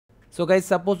So guys,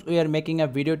 suppose we are making a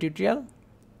video tutorial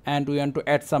and we want to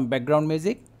add some background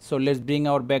music. So let's bring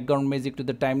our background music to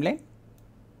the timeline.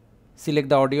 Select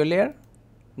the audio layer,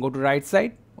 go to right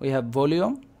side, we have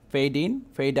volume, fade in,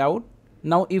 fade out.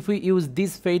 Now if we use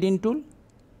this fade in tool,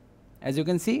 as you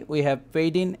can see, we have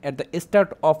fade in at the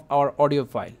start of our audio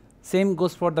file. Same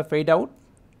goes for the fade out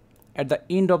at the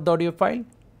end of the audio file.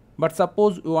 But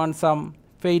suppose we want some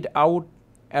fade out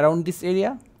around this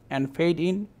area and fade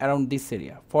in around this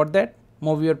area. For that,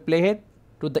 move your playhead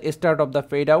to the start of the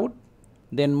fade out,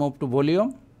 then move to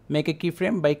volume, make a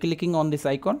keyframe by clicking on this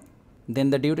icon, then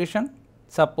the duration,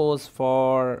 suppose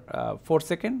for 4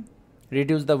 seconds,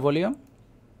 reduce the volume.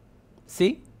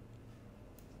 See,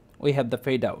 we have the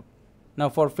fade out. Now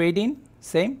for fade in,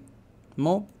 same,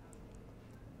 move,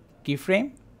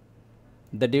 keyframe,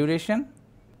 the duration,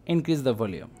 increase the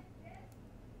volume.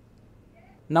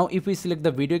 Now if we select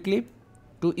the video clip,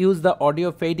 to use the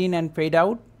audio fade in and fade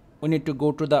out, we need to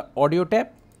go to the audio tab.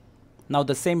 Now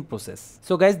the same process.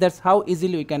 So guys, that's how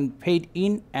easily we can fade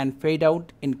in and fade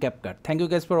out in CapCut. Thank you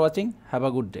guys for watching. Have a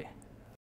good day.